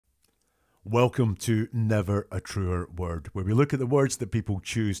Welcome to Never a Truer Word, where we look at the words that people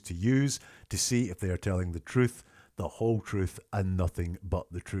choose to use to see if they are telling the truth, the whole truth, and nothing but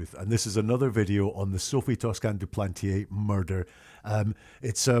the truth. And this is another video on the Sophie Toscan du Plantier murder.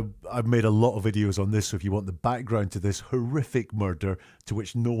 I've made a lot of videos on this, so if you want the background to this horrific murder to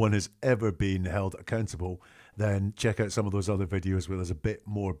which no one has ever been held accountable, then check out some of those other videos where there's a bit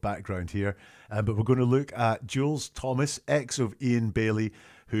more background here. But we're going to look at Jules Thomas, ex of Ian Bailey,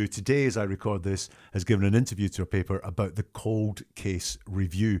 who today, as I record this, has given an interview to a paper about the cold case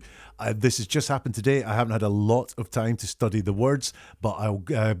review. This has just happened today. I haven't had a lot of time to study the words, but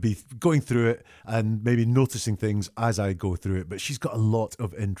I'll be going through it and maybe noticing things as I go through it. But she's got a lot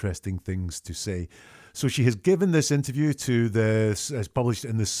of interesting things to say. So she has given this interview to as published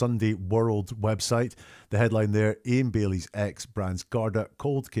in the Sunday World website. The headline there, Ian Bailey's ex brands Garda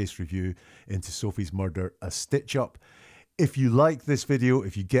cold case review into Sophie's murder a stitch-up. If you like this video,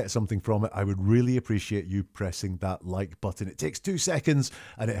 if you get something from it, I would really appreciate you pressing that like button. It takes 2 seconds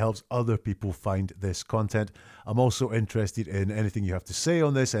and it helps other people find this content. I'm also interested in anything you have to say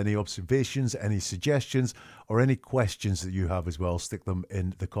on this, any observations, any suggestions, or any questions that you have as well. Stick them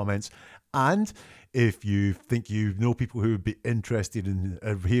in the comments. And if you think you know people who would be interested in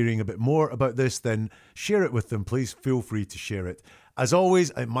hearing a bit more about this, then share it with them. Please feel free to share it. As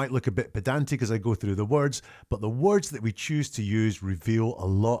always, it might look a bit pedantic as I go through the words, but the words that we choose to use reveal a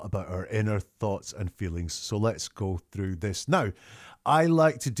lot about our inner thoughts and feelings. So let's go through this. Now, I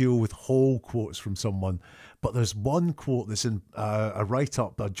like to deal with whole quotes from someone, but there's one quote that's in a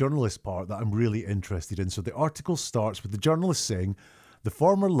write-up, a journalist part, that I'm really interested in. So the article starts with the journalist saying, "The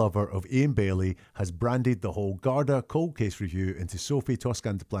former lover of Ian Bailey has branded the whole Garda cold case review into Sophie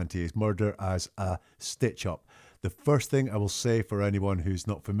Toscan du Plantier's murder as a stitch-up." The first thing I will say for anyone who's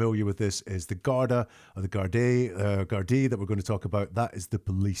not familiar with this is the Garda, or the Gardaí that we're going to talk about, that is the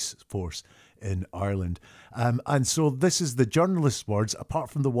police force in Ireland. And so this is the journalist's words, apart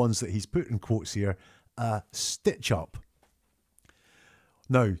from the ones that he's put in quotes here, a stitch-up.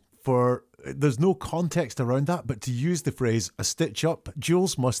 Now, there's no context around that, but to use the phrase a stitch up,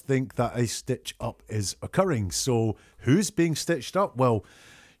 Jules must think that a stitch up is occurring. So who's being stitched up? Well,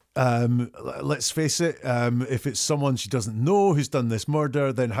 let's face it, if it's someone she doesn't know who's done this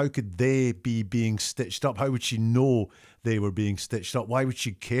murder, then how could they be being stitched up? How would she know they were being stitched up? Why would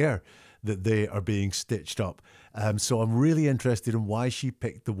she care that they are being stitched up? So I'm really interested in why she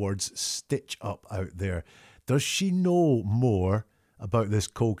picked the words stitch up out there. Does she know more about this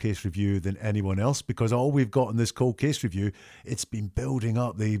cold case review than anyone else? Because all we've got in this cold case review, it's been building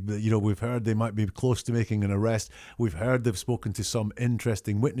up. We've heard they might be close to making an arrest. We've heard they've spoken to some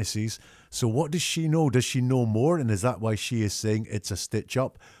interesting witnesses. So what does she know? Does she know more? And is that why she is saying it's a stitch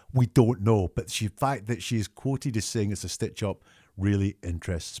up? We don't know. But the fact that she is quoted as saying it's a stitch up really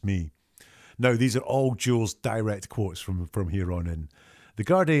interests me. Now, these are all Jules' direct quotes from here on in. "The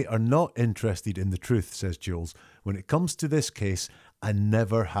Gardaí are not interested in the truth," says Jules. "When it comes to this case, and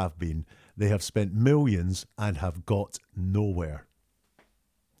never have been. They have spent millions and have got nowhere."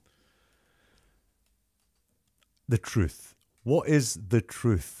 The truth. What is the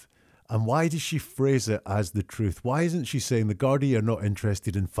truth? And why does she phrase it as the truth? Why isn't she saying the Gardaí are not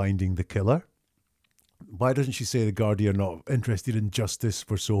interested in finding the killer? Why doesn't she say the Gardaí are not interested in justice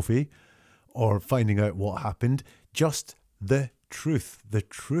for Sophie or finding out what happened? Just the truth. The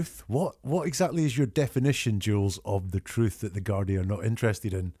truth? What exactly is your definition, Jules, of the truth that the Gardaí are not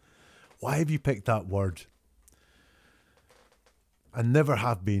interested in? Why have you picked that word? And never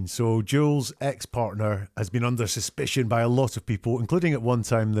have been. So Jules' ex-partner has been under suspicion by a lot of people, including at one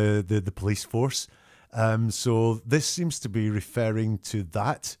time the police force. So this seems to be referring to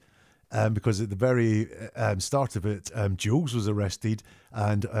that, because at the very start of it, Jules was arrested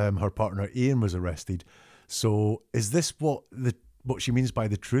and her partner Ian was arrested. So is this what she means by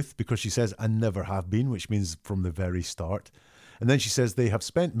the truth? Because she says, "and never have been," which means from the very start. And then she says, "They have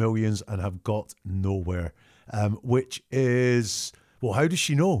spent millions and have got nowhere," which is, well, how does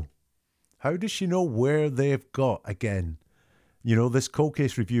she know? How does she know where they've got again? You know, this cold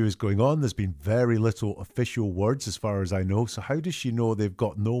case review is going on. There's been very little official words as far as I know. So how does she know they've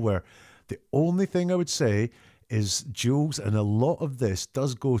got nowhere? The only thing I would say is Jules, and a lot of this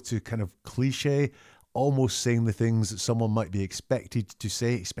does go to kind of cliche, almost saying the things that someone might be expected to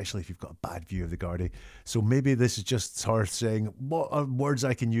say, especially if you've got a bad view of the Gardaí. So maybe this is just her saying, what are words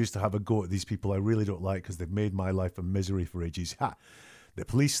I can use to have a go at these people I really don't like because they've made my life a misery for ages. Ha! The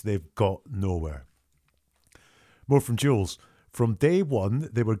police, they've got nowhere. More from Jules. "From day one,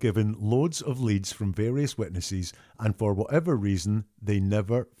 they were given loads of leads from various witnesses, and for whatever reason, they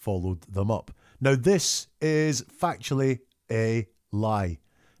never followed them up." Now, this is factually a lie.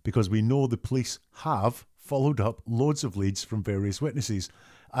 because we know the police have followed up loads of leads from various witnesses.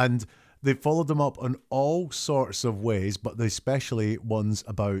 And they followed them up on all sorts of ways, but especially ones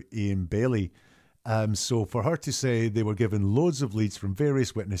about Ian Bailey. So for her to say they were given loads of leads from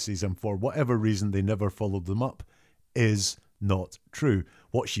various witnesses and for whatever reason they never followed them up is not true.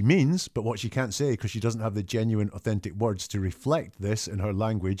 What she means, but what she can't say because she doesn't have the genuine, authentic words to reflect this in her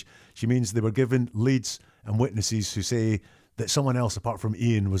language, she means they were given leads and witnesses who say that someone else apart from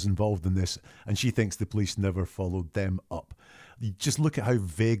Ian was involved in this, and she thinks the police never followed them up. You just look at how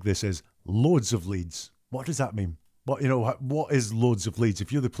vague this is. Loads of leads. What does that mean? What is loads of leads?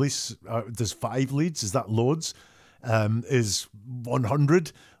 If you're the police, does 5 leads? Is that loads? Is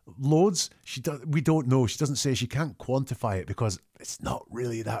 100 loads? We don't know. She doesn't say. She can't quantify it because it's not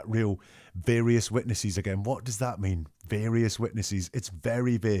really that real. Various witnesses again. What does that mean? Various witnesses. It's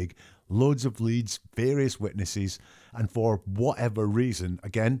very vague. Loads of leads, various witnesses, and for whatever reason,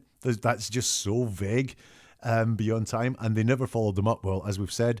 again, that's just so vague beyond time, and they never followed them up. Well, as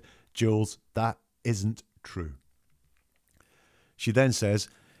we've said, Jules, that isn't true. She then says,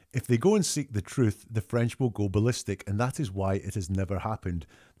 if they go and seek the truth, the French will go ballistic, and that is why it has never happened.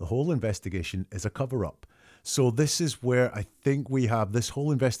 The whole investigation is a cover-up. So this is where I think we have this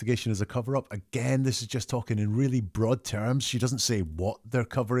whole investigation as a cover-up. Again, this is just talking in really broad terms. She doesn't say what they're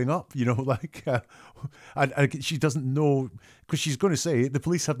covering up, and she doesn't know, because she's going to say the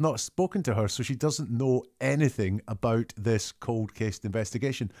police have not spoken to her, so she doesn't know anything about this cold case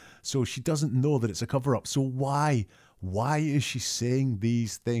investigation. So she doesn't know that it's a cover-up. So why? Why is she saying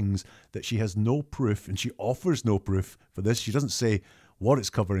these things that she has no proof, and she offers no proof for this? She doesn't say what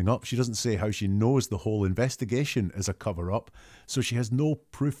it's covering up. She doesn't say how she knows the whole investigation is a cover-up. So she has no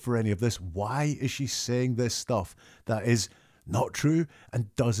proof for any of this. Why is she saying this stuff that is not true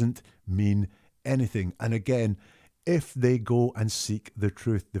and doesn't mean anything? And again, if they go and seek the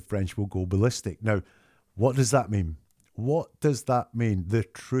truth, the French will go ballistic. Now, what does that mean? What does that mean? The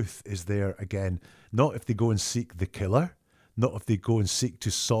truth is there again. Not if they go and seek the killer. Not if they go and seek to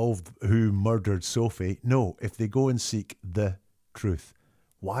solve who murdered Sophie. No, if they go and seek the truth.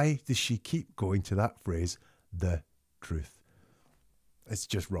 Why does she keep going to that phrase, the truth? It's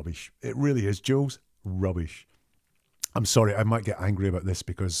just rubbish. It really is, Jules. Rubbish. I'm sorry, I might get angry about this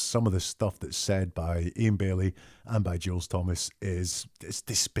because some of the stuff that's said by Ian Bailey and by Jules Thomas it's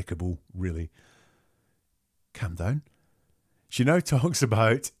despicable, really. Calm down. She now talks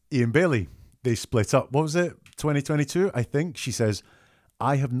about Ian Bailey. They split up. What was it? 2022, I think. She says,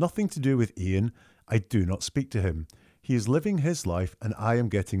 I have nothing to do with Ian. I do not speak to him. He is living his life and I am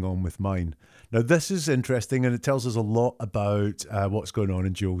getting on with mine. Now, this is interesting and it tells us a lot about what's going on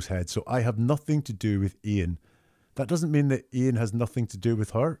in Jules' head. So I have nothing to do with Ian. That doesn't mean that Ian has nothing to do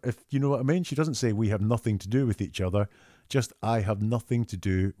with her, if you know what I mean. She doesn't say we have nothing to do with each other. Just I have nothing to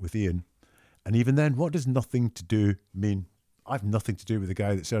do with Ian. And even then, what does nothing to do mean? I have nothing to do with the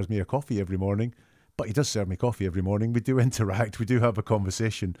guy that serves me a coffee every morning. But he does serve me coffee every morning. We do interact. We do have a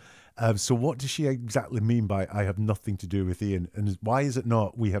conversation. So what does she exactly mean by I have nothing to do with Ian? And why is it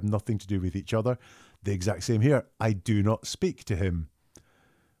not we have nothing to do with each other? The exact same here. I do not speak to him.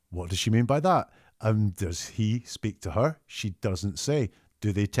 What does she mean by that? Does he speak to her? She doesn't say.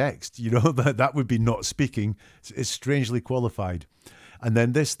 Do they text? You know, that would be not speaking. It's strangely qualified. And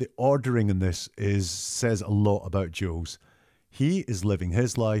then the ordering in this says a lot about Jules. He is living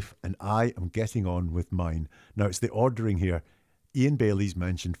his life and I am getting on with mine. Now, it's the ordering here. Ian Bailey's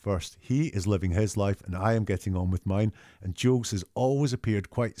mentioned first. He is living his life and I am getting on with mine. And Jules has always appeared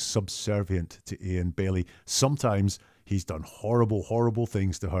quite subservient to Ian Bailey. Sometimes he's done horrible, horrible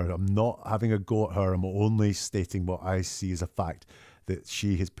things to her. I'm not having a go at her. I'm only stating what I see as a fact, that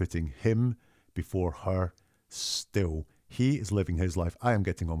she is putting him before her still. He is living his life. I am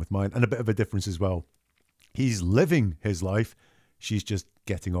getting on with mine. And a bit of a difference as well. He's living his life. She's just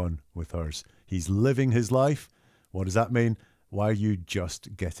getting on with hers. He's living his life. What does that mean? Why are you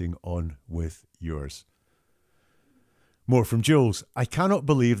just getting on with yours? More from Jules. I cannot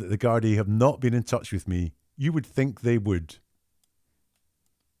believe that the Gardaí have not been in touch with me. You would think they would.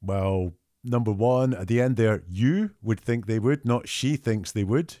 Well, number one, at the end there, you would think they would, not she thinks they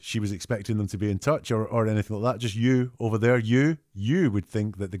would. She was expecting them to be in touch or anything like that. Just you over there, you would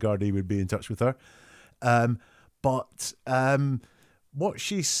think that the Gardaí would be in touch with her. But what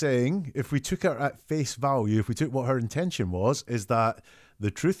she's saying, if we took her at face value, if we took what her intention was, is that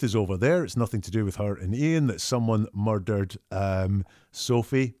the truth is over there. It's nothing to do with her and Ian, that someone murdered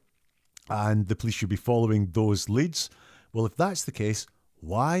Sophie and the police should be following those leads. Well, if that's the case,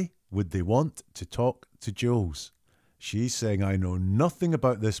 why would they want to talk to Jules? She's saying, I know nothing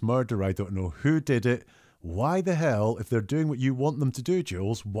about this murder. I don't know who did it. Why the hell, if they're doing what you want them to do,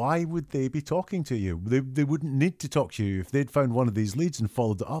 Jules, why would they be talking to you? They wouldn't need to talk to you. If they'd found one of these leads and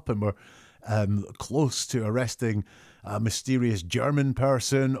followed it up and were close to arresting a mysterious German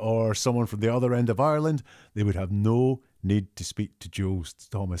person or someone from the other end of Ireland, they would have no need to speak to Jules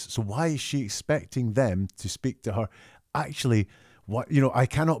Thomas. So why is she expecting them to speak to her? Actually, what, I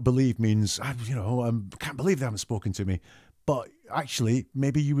cannot believe means, I can't believe they haven't spoken to me. But actually,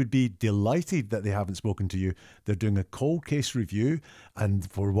 maybe you would be delighted that they haven't spoken to you. They're doing a cold case review, and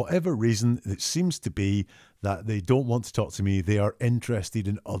for whatever reason, it seems to be that they don't want to talk to me. They are interested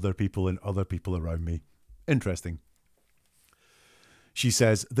in other people and other people around me. Interesting. She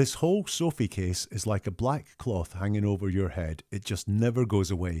says, this whole Sophie case is like a black cloth hanging over your head. It just never goes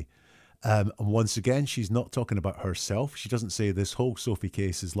away. And once again, she's not talking about herself. She doesn't say this whole Sophie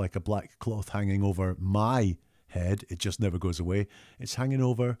case is like a black cloth hanging over my head. It just never goes away. It's hanging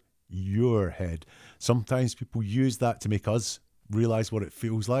over your head. Sometimes people use that to make us realize what it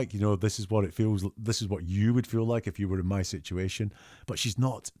feels like. This is what it feels. This is what you would feel like if you were in my situation. But she's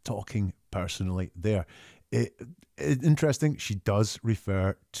not talking personally there. Interesting. She does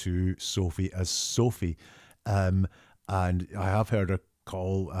refer to Sophie as Sophie, and I have heard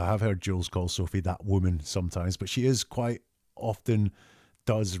Jules call Sophie that woman sometimes, but she is quite often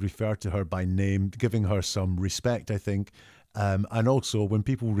does refer to her by name, giving her some respect, I think. And also, when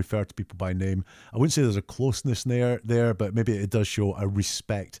people refer to people by name, I wouldn't say there's a closeness there, but maybe it does show a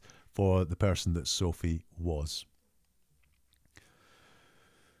respect for the person that Sophie was.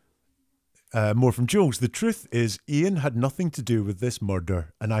 More from Jules. The truth is, Ian had nothing to do with this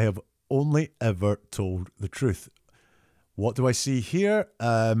murder, and I have only ever told the truth. What do I see here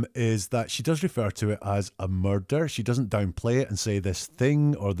is that she does refer to it as a murder. She doesn't downplay it and say this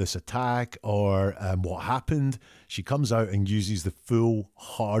thing or this attack or what happened. She comes out and uses the full,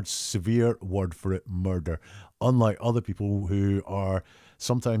 hard, severe word for it, murder. Unlike other people who are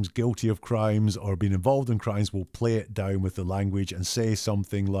sometimes guilty of crimes or being involved in crimes, will play it down with the language and say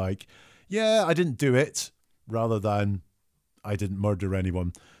something like, yeah, I didn't do it, rather than I didn't murder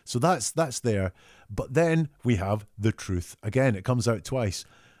anyone. So that's there. But then we have the truth. Again, it comes out twice.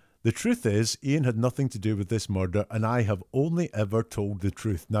 The truth is, Ian had nothing to do with this murder, and I have only ever told the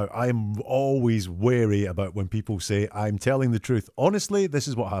truth. Now, I'm always wary about when people say, I'm telling the truth. Honestly, this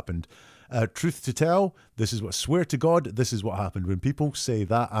is what happened. Truth to tell, this is what, swear to God, this is what happened. When people say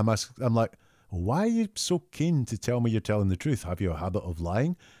that, I'm like, why are you so keen to tell me you're telling the truth? Have you a habit of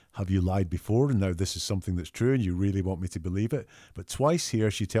lying? Have you lied before and now this is something that's true and you really want me to believe it? But twice here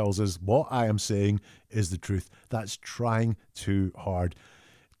she tells us what I am saying is the truth. That's trying too hard.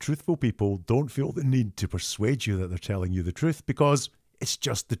 Truthful people don't feel the need to persuade you that they're telling you the truth because it's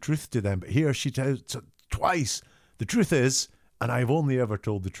just the truth to them. But here she tells twice, the truth is, and I've only ever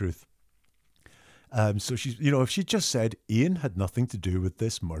told the truth. So she's, if she just said Ian had nothing to do with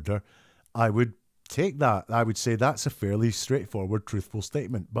this murder, I would take that. I would say that's a fairly straightforward, truthful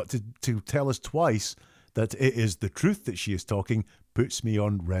statement. But to tell us twice that it is the truth that she is talking puts me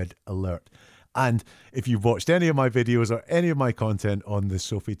on red alert. And if you've watched any of my videos or any of my content on the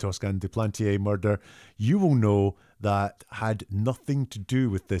Sophie Toscan du Plantier murder, you will know that had nothing to do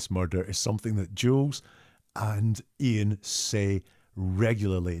with this murder is something that Jules and Ian say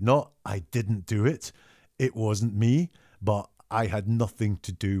regularly. Not, I didn't do it, it wasn't me, but I had nothing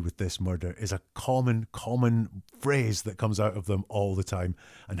to do with this murder is a common phrase that comes out of them all the time.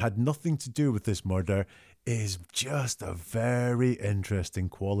 And had nothing to do with this murder is just a very interesting,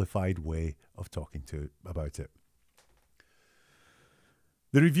 qualified way of talking about it.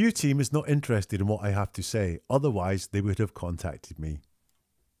 The review team is not interested in what I have to say. Otherwise, they would have contacted me.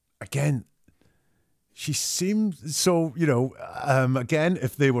 Again, she seems so, again,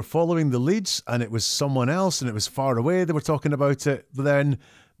 if they were following the leads and it was someone else and it was far away, they were talking about it, then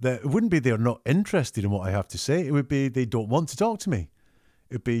it wouldn't be they're not interested in what I have to say. It would be they don't want to talk to me.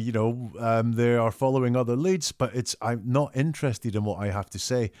 It'd be, they are following other leads, but I'm not interested in what I have to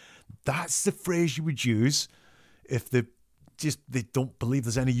say. That's the phrase you would use if they don't believe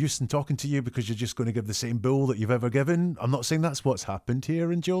there's any use in talking to you because you're just going to give the same bull that you've ever given. I'm not saying that's what's happened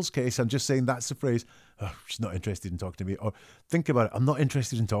here in Jules' case. I'm just saying that's the phrase, oh, she's not interested in talking to me. Or think about it, I'm not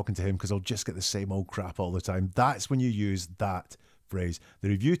interested in talking to him because I'll just get the same old crap all the time. That's when you use that phrase. The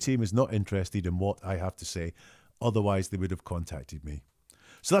review team is not interested in what I have to say. Otherwise, they would have contacted me.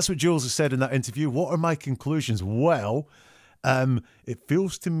 So that's what Jules has said in that interview. What are my conclusions? Well, it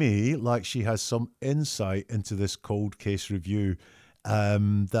feels to me like she has some insight into this cold case review,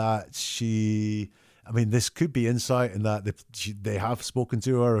 that she I mean, this could be insight in that they have spoken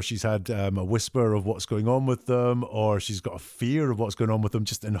to her, or she's had a whisper of what's going on with them, or she's got a fear of what's going on with them.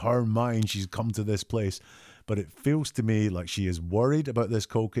 Just in her mind, she's come to this place. But it feels to me like she is worried about this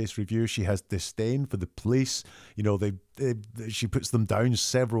cold case review. She has disdain for the police. You know, she puts them down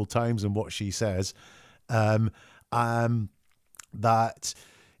several times in what she says. That,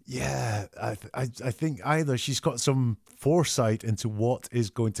 yeah, I think either she's got some foresight into what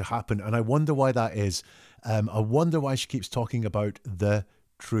is going to happen, and I wonder why that is. I wonder why she keeps talking about the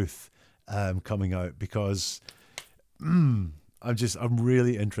truth coming out, because I'm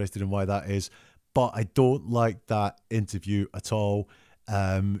really interested in why that is. But I don't like that interview at all.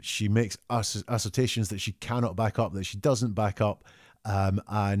 She makes assertions that she cannot back up, that she doesn't back up,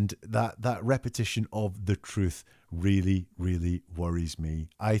 and that repetition of the truth really, really worries me.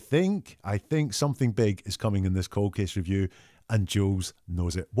 I think something big is coming in this cold case review, and Jules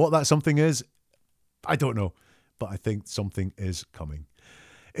knows it. What that something is, I don't know, but I think something is coming.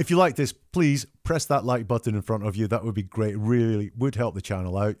 If you like this, please press that like button in front of you. That would be great. It really would help the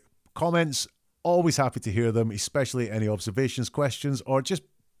channel out. Comments, always happy to hear them, especially any observations, questions, or just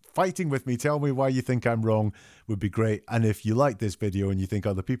fighting with me. Tell me why you think I'm wrong would be great. And if you like this video and you think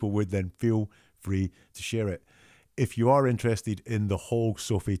other people would, then feel free to share it. If you are interested in the whole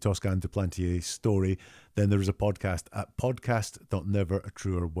Sophie Toscan du Plantier story, then there is a podcast at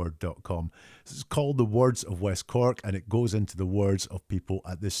podcast.neveratruerword.com. This is called The Words of West Cork, and it goes into the words of people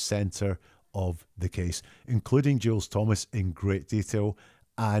at the centre of the case, including Jules Thomas in great detail,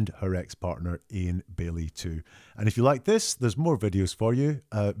 and her ex-partner Ian Bailey too. And if you like this, there's more videos for you.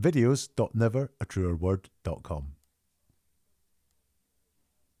 Videos.neveratruerword.com.